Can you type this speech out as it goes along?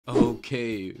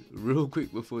Okay, real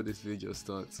quick before this video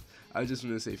starts, I just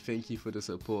want to say thank you for the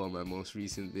support on my most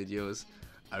recent videos.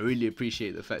 I really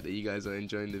appreciate the fact that you guys are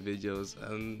enjoying the videos,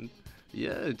 and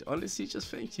yeah, honestly,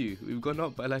 just thank you. We've gone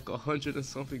up by like 100 and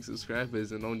something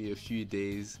subscribers in only a few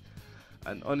days,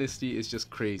 and honestly, it's just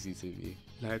crazy to me.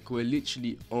 Like, we're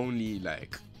literally only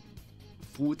like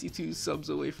 42 subs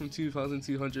away from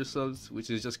 2,200 subs, which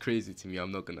is just crazy to me,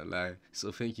 I'm not gonna lie.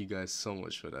 So thank you guys so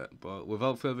much for that. But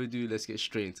without further ado, let's get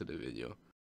straight into the video.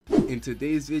 In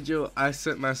today's video, I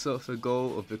set myself a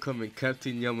goal of becoming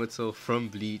Captain Yamamoto from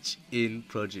Bleach in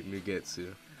Project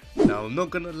Mugetsu. Now, I'm not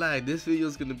gonna lie, this video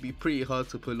is gonna be pretty hard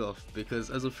to pull off,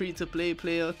 because as a free-to-play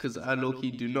player, because I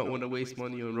low-key do not want to waste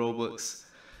money on Roblox,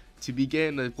 to be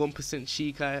getting a 1%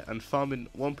 Shikai and farming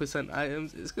 1%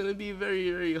 items, it's going to be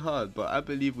very hard, but I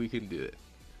believe we can do it.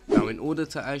 Now, in order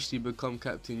to actually become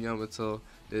Captain Yamamoto,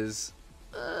 there's,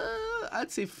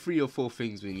 I'd say 3 or 4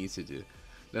 things we need to do.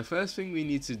 The first thing we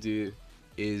need to do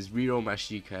is reroll my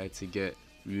Shikai to get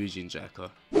Rryujinjakka.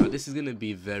 Now, this is going to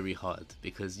be very hard,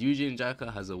 because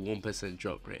Rryujinjakka has a 1%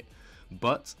 drop rate,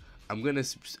 but I'm going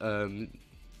to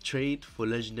trade for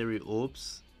legendary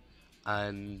orbs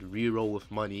and reroll with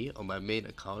money on my main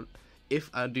account. If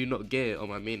I do not get it on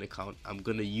my main account, I'm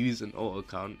gonna use an alt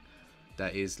account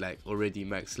that is like already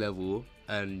max level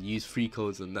and use free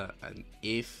codes on that, and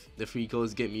if the free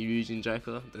codes get me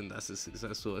Rryujinjakka, then that's a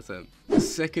successful attempt. The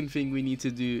second thing we need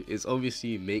to do is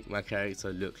obviously make my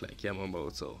character look like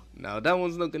Yamamoto. Now, that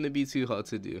one's not gonna be too hard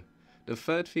to do. The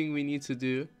third thing we need to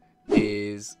do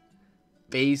is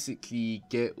basically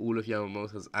get all of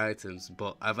Yamamoto's items,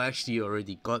 but I've actually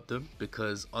already got them,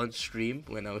 because on stream,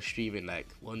 when I was streaming like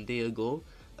 1 day ago,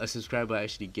 a subscriber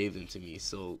actually gave them to me.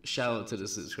 So shout out to the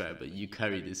subscriber, you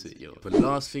carried this video. The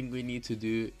last thing we need to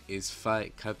do is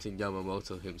fight Captain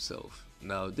Yamamoto himself.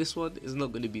 Now, this one is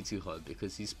not going to be too hard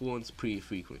because he spawns pretty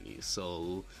frequently,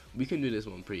 so we can do this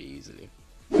one pretty easily.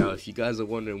 Now, if you guys are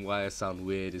wondering why I sound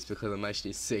weird, it's because I'm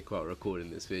actually sick while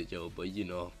recording this video, but you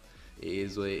know, it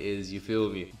is what it is, you feel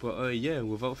me? But yeah,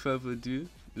 without further ado,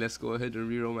 let's go ahead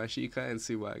and reroll my Shikai and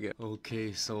see what I get.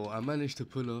 Okay, so I managed to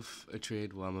pull off a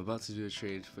trade. Well, I'm about to do a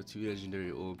trade for 2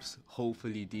 legendary orbs.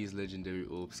 Hopefully these legendary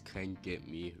orbs can get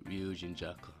me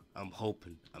Rryujinjakka. I'm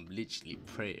hoping, I'm literally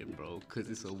praying, bro, because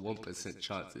it's a 1%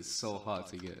 chance. It's so hard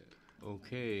to get.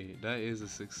 Okay, that is a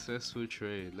successful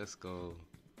trade. Let's go.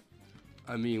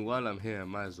 I mean, while I'm here, I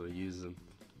might as well use them.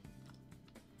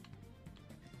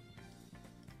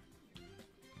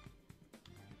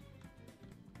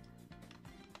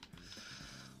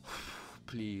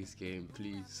 Please, game,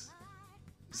 please.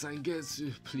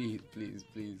 Zangetsu, please.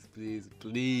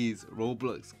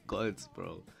 Roblox gods,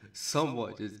 bro.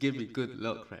 Somewhat, just give me good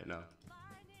luck right now.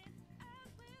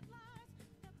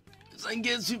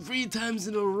 Zangetsu 3 times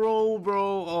in a row,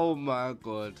 bro. Oh my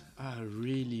god. I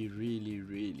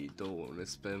really don't want to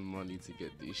spend money to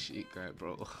get this Shikai,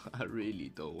 bro. I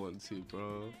really don't want to,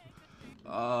 bro.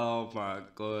 Oh my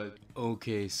god.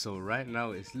 Okay, so right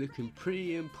now it's looking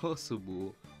pretty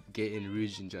impossible getting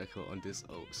Rryujinjakka on this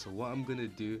ult. So what I'm gonna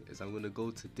do is I'm gonna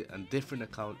go to a different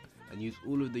account and use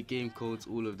all of the game codes,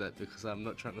 all of that, because I'm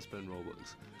not trying to spend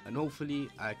Robux, and hopefully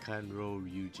I can roll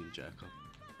Rryujinjakka.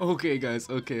 Okay guys,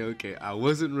 okay, I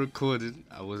wasn't recording,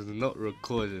 I was not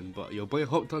recording, but your boy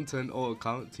hopped onto an alt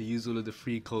account to use all of the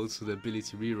free codes for the ability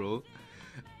to reroll,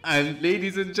 and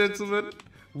ladies and gentlemen,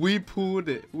 we pulled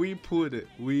it, look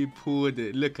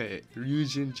at it,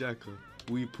 Rryujinjakka.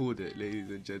 We pulled it, ladies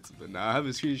and gentlemen. Now, I have a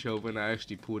screenshot when I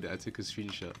actually pulled it. I took a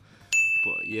screenshot.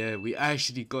 But yeah, we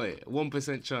actually got it.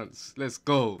 1% chance. Let's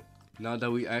go. Now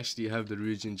that we actually have the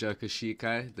Rryujinjakka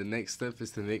Shikai, the next step is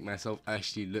to make myself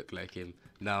actually look like him.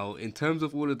 Now, in terms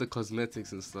of all of the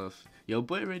cosmetics and stuff, your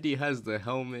boy already has the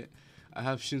helmet. I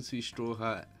have Shinsui's straw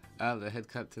hat. I have the head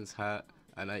captain's hat.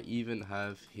 And I even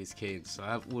have his cane. So I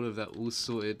have all of that all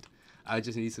sorted. I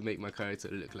just need to make my character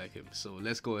look like him. So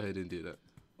let's go ahead and do that.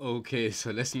 Okay,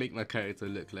 so let's make my character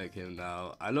look like him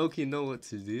now. I low-key know what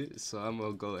to do, so I'm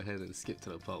gonna go ahead and skip to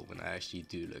the part when I actually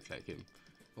do look like him.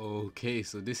 Okay,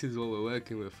 so this is what we're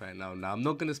working with right now. Now, I'm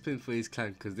not gonna spin for his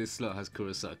clan because this slot has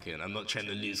Kurosaki, and I'm not trying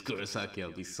to lose Kurosaki,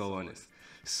 I'll be so honest.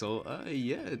 So,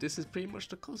 yeah, this is pretty much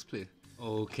the cosplay.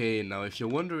 Okay, now if you're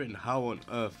wondering how on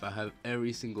earth I have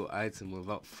every single item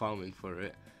without farming for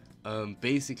it,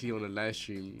 basically on a live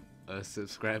stream, a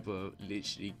subscriber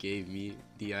literally gave me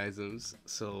the items,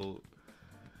 so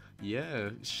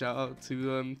yeah, shout out to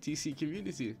TC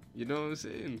community, you know what I'm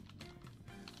saying?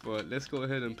 But let's go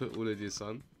ahead and put all of this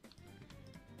on,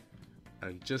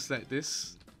 and just like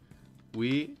this,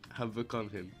 we have become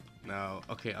him. Now,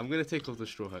 okay, I'm gonna take off the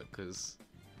straw hat because,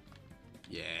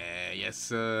 yeah, yes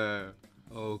sir.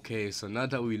 Okay, so now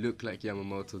that we look like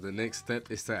Yamamoto, the next step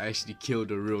is to actually kill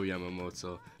the real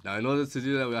Yamamoto. Now, in order to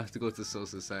do that, we have to go to Soul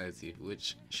Society,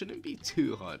 which shouldn't be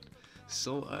too hard.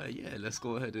 So, yeah, let's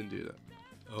go ahead and do that.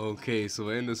 Okay, so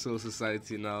we're in the Soul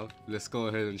Society now. Let's go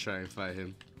ahead and try and fight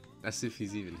him. Let's see if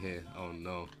he's even here. Oh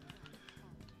no.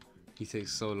 He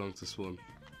takes so long to spawn.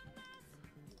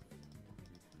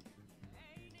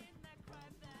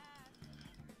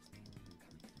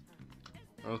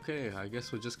 Okay, I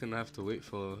guess we're just gonna have to wait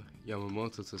for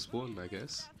Yamamoto to spawn, I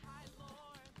guess.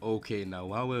 Okay, now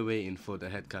while we're waiting for the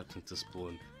head captain to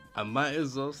spawn, I might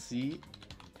as well see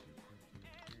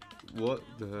what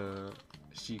the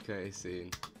Shikai is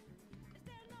saying.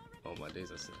 Oh my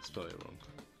days, I spelled it wrong.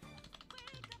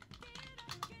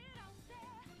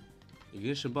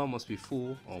 Ignition bar must be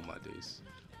full. Oh my days.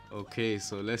 Okay,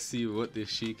 so let's see what the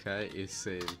Shikai is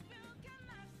saying.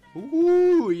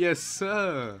 Ooh, yes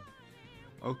sir.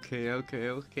 Okay.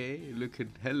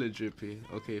 Looking hella drippy.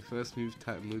 Okay, first move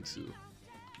type Mutsu.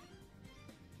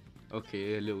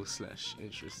 Okay, a little slash.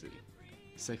 Interesting.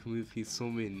 Second move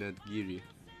Hisome Nadgiri.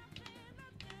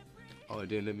 Oh, it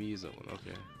didn't let me use that one.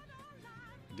 Okay.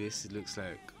 This looks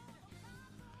like.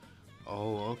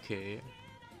 Oh, okay.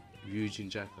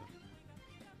 Rryujinjakka.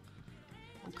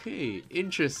 Okay,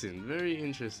 interesting. Very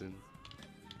interesting.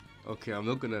 Okay, I'm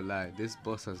not gonna lie, this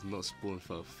boss has not spawned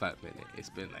for a fat minute. It's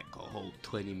been like a whole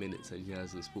 20 minutes and he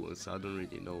hasn't spawned, so I don't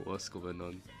really know what's going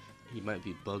on. He might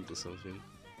be bugged or something.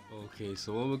 Okay,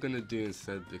 so what we're gonna do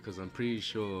instead, because I'm pretty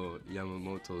sure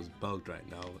Yamamoto's bugged right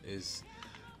now, is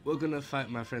we're gonna fight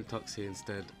my friend Toxie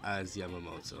instead as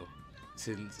Yamamoto.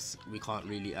 Since we can't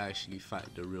really actually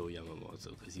fight the real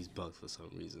Yamamoto because he's bugged for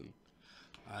some reason.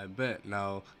 I bet.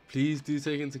 Now, please do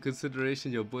take into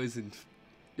consideration your boys in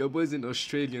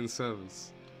Australian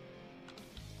servers.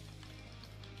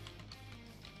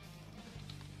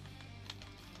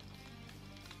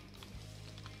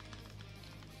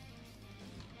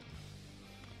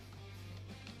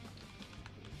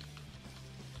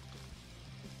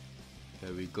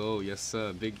 There we go. Yes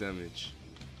sir, big damage.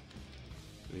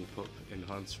 Let me pop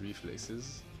enhanced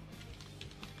reflexes.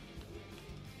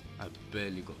 I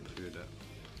barely got through that.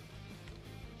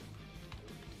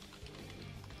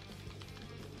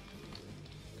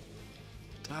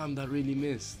 Damn, that really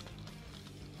missed.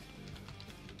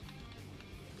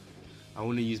 I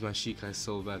want to use my Shikai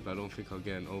so bad, but I don't think I'll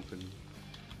get an open.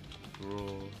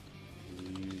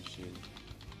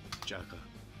 Rryujinjakka.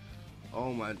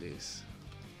 Oh my days.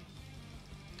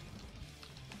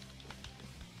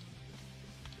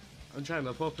 I'm trying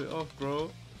to pop it off,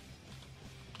 bro.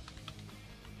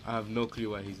 I have no clue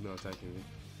why he's not attacking me.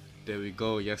 There we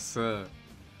go, yes sir.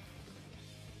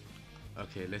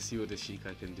 Okay, let's see what the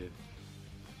Shikai can do.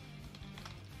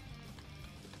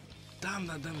 Damn,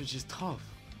 that damage is tough.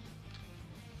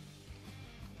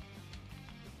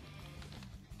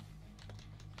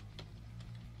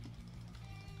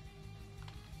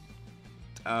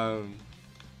 Oh,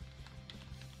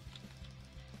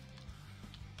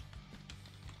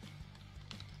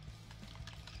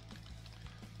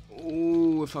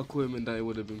 if I caught him in that, it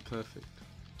would have been perfect.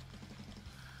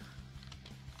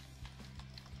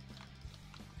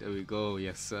 There we go,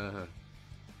 yes sir.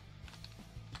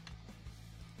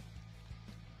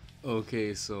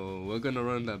 Okay, so we're gonna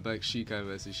run that back Shikai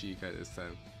versus Shikai this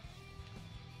time.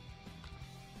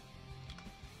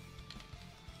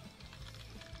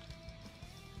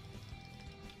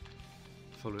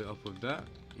 Follow it up with that.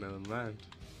 Never mind.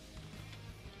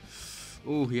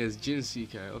 Oh, he has Jin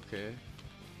Shikai. Okay.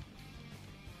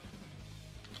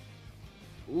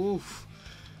 Oof.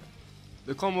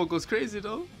 The combo goes crazy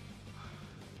though.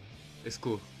 It's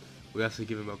cool. We have to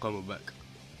give him a combo back.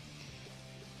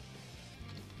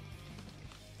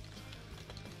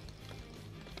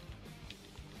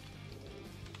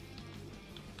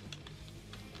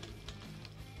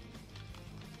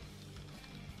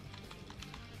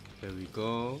 There we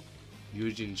go.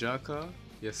 Rryujinjakka.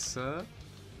 Yes, sir.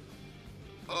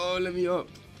 Oh, let me up.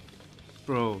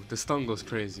 Bro, the stun goes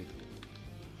crazy.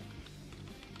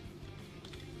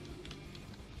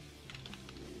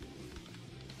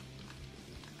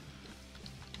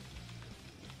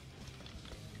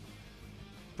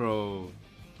 Bro.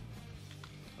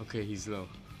 Okay, he's low.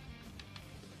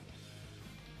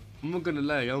 I'm not gonna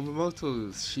lie,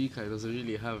 Yamamoto's Shikai doesn't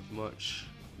really have much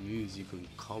moves you can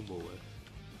combo with.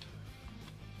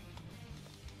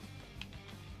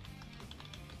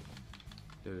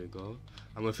 There we go.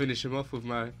 I'm gonna finish him off with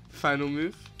my final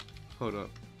move. Hold up.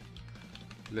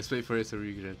 Let's wait for it to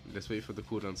regen. Let's wait for the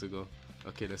cooldown to go.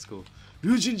 Okay, let's go.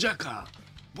 Rryujinjakka!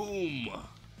 Boom!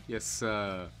 Yes,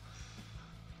 sir.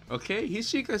 Okay, his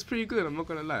Shikai is pretty good, I'm not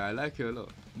gonna lie, I like it a lot.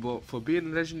 But for being a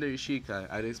legendary Shikai,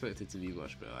 I'd expect it to be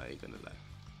much better, I ain't gonna lie.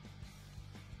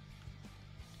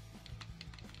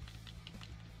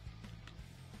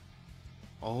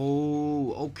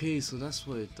 Oh, okay, so that's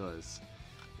what it does.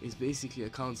 It's basically a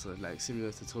counter, like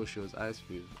similar to Toshio's Ice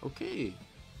Move. Okay,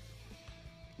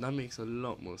 that makes a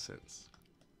lot more sense.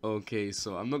 Okay,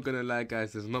 so I'm not gonna lie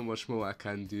guys, there's not much more I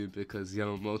can do because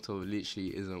Yamamoto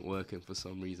literally isn't working for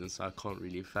some reason, so I can't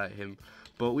really fight him.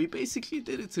 But we basically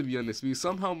did it, to be honest. We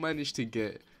somehow managed to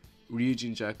get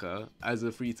Rryujinjakka as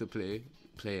a free-to-play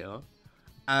player,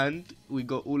 and we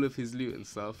got all of his loot and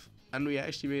stuff, and we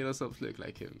actually made ourselves look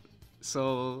like him.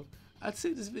 So I'd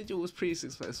say this video was pretty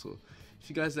successful.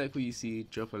 If you guys like what you see,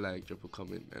 drop a like, drop a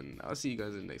comment, and I'll see you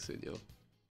guys in the next video.